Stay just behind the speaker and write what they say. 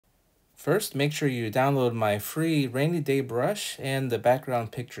First, make sure you download my free rainy day brush and the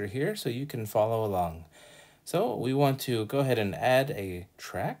background picture here so you can follow along. So we want to go ahead and add a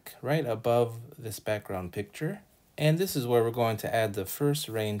track right above this background picture. And this is where we're going to add the first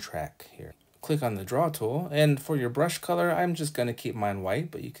rain track here. Click on the draw tool, and for your brush color, I'm just going to keep mine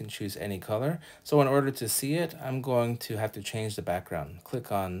white, but you can choose any color. So in order to see it, I'm going to have to change the background.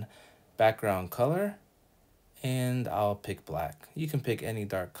 Click on background color, and I'll pick black. You can pick any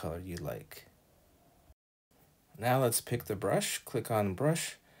dark color you like. Now let's pick the brush. Click on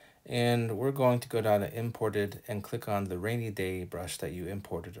brush, and we're going to go down to imported and click on the rainy day brush that you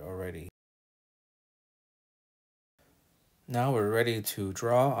imported already. Now we're ready to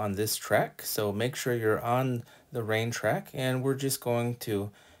draw on this track, so make sure you're on the rain track, and we're just going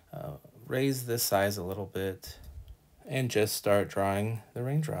to raise this size a little bit and just start drawing the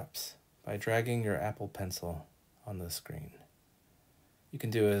raindrops by dragging your Apple Pencil on the screen. You can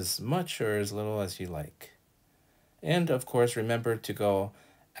do as much or as little as you like. And of course, remember to go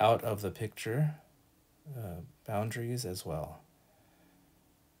out of the picture boundaries as well.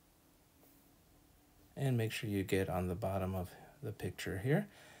 And make sure you get on the bottom of the picture here.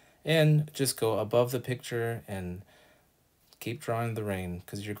 And just go above the picture and keep drawing the rain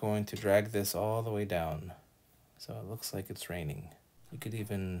because you're going to drag this all the way down. So it looks like it's raining. You could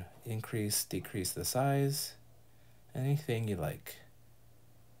even increase, decrease the size, anything you like.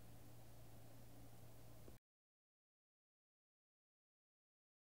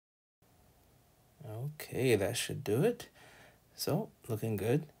 Okay, that should do it. So, looking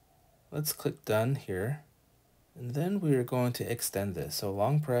good. Let's click done here. And then we're going to extend this. So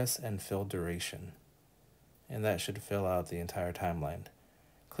long press and fill duration. And that should fill out the entire timeline.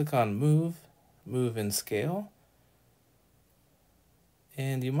 Click on move, move and scale.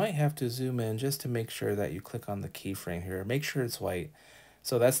 And you might have to zoom in just to make sure that you click on the keyframe here. Make sure it's white.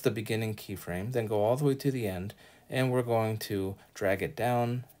 So that's the beginning keyframe. Then go all the way to the end. And we're going to drag it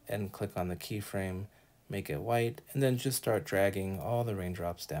down and click on the keyframe, make it white, and then just start dragging all the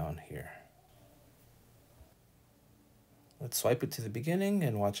raindrops down here. Let's swipe it to the beginning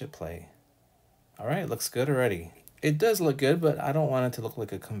and watch it play. All right, looks good already. It does look good, but I don't want it to look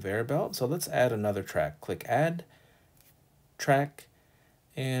like a conveyor belt. So let's add another track. Click add, track,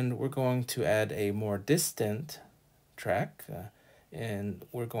 and we're going to add a more distant track. And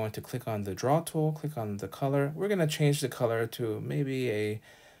we're going to click on the draw tool, click on the color. We're going to change the color to maybe a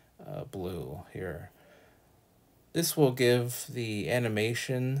blue here. This will give the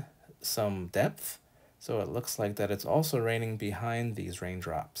animation some depth, so it looks like that it's also raining behind these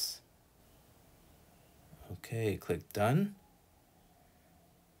raindrops. Okay, click done.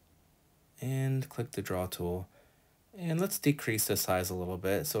 And click the draw tool. And let's decrease the size a little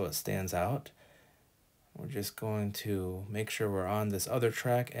bit so it stands out. We're just going to make sure we're on this other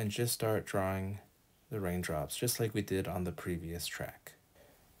track and just start drawing the raindrops, just like we did on the previous track.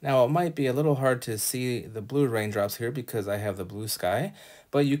 Now, it might be a little hard to see the blue raindrops here because I have the blue sky,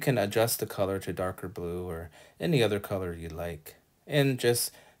 but you can adjust the color to darker blue or any other color you like. And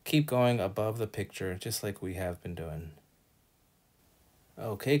just keep going above the picture, just like we have been doing.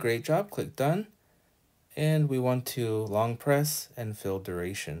 Okay, great job. Click done. And we want to long press and fill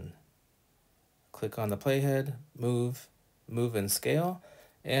duration. Click on the playhead, move, move and scale,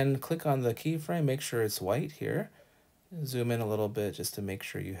 and click on the keyframe. Make sure it's white here. Zoom in a little bit just to make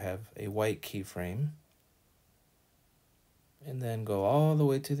sure you have a white keyframe. And then go all the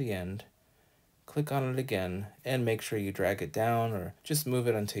way to the end. Click on it again and make sure you drag it down or just move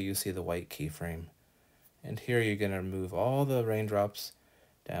it until you see the white keyframe. And here you're going to move all the raindrops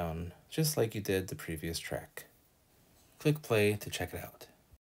down just like you did the previous track. Click play to check it out.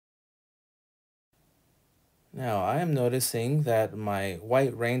 Now I am noticing that my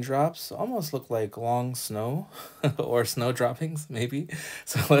white raindrops almost look like long snow or snow droppings maybe.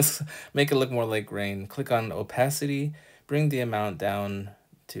 So let's make it look more like rain. Click on opacity, bring the amount down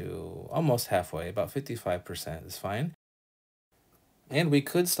to almost halfway, about 55% is fine. And we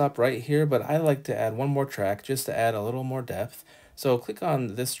could stop right here, but I like to add one more track just to add a little more depth. So click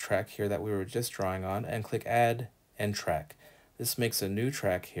on this track here that we were just drawing on and click add and track. This makes a new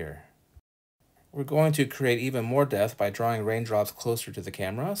track here. We're going to create even more depth by drawing raindrops closer to the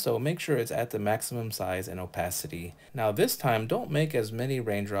camera, so make sure it's at the maximum size and opacity. Now this time, don't make as many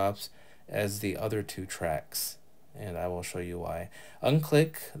raindrops as the other two tracks, and I will show you why.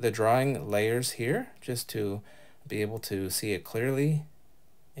 Unclick the drawing layers here, just to be able to see it clearly,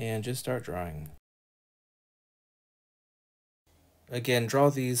 and just start drawing. Again, draw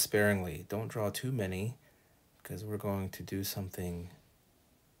these sparingly. Don't draw too many, because we're going to do something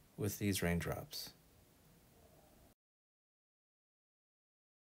with these raindrops.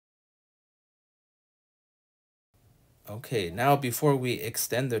 Okay, now before we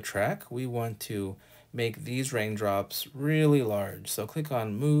extend the track, we want to make these raindrops really large. So click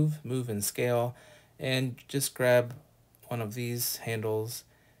on Move, Move and Scale, and just grab one of these handles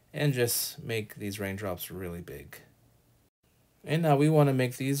and just make these raindrops really big. And now we want to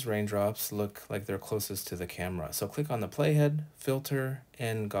make these raindrops look like they're closest to the camera. So click on the playhead, filter,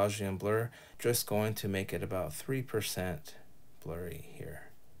 and Gaussian blur. Just going to make it about 3% blurry here.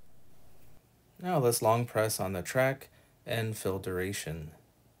 Now let's long press on the track and fill duration.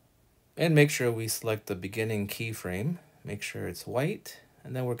 And make sure we select the beginning keyframe. Make sure it's white.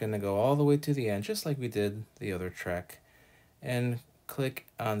 And then we're going to go all the way to the end, just like we did the other track. And click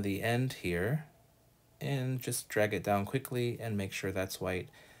on the end here and just drag it down quickly and make sure that's white.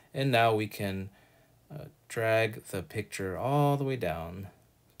 And now we can drag the picture all the way down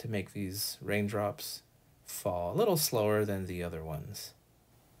to make these raindrops fall a little slower than the other ones.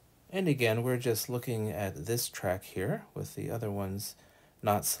 And again, we're just looking at this track here with the other ones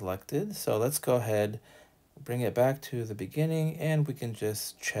not selected. So let's go ahead, bring it back to the beginning, and we can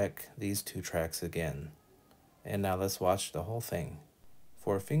just check these two tracks again. And now let's watch the whole thing.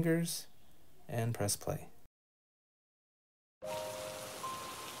 4 fingers and press play.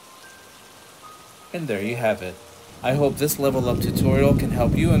 And there you have it. I hope this level up tutorial can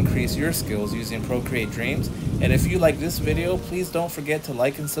help you increase your skills using Procreate Dreams, and if you like this video, please don't forget to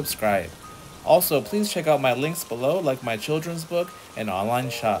like and subscribe. Also, please check out my links below, like my children's book and online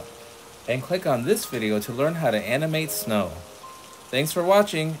shop. And click on this video to learn how to animate snow. Thanks for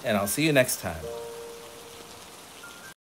watching, and I'll see you next time.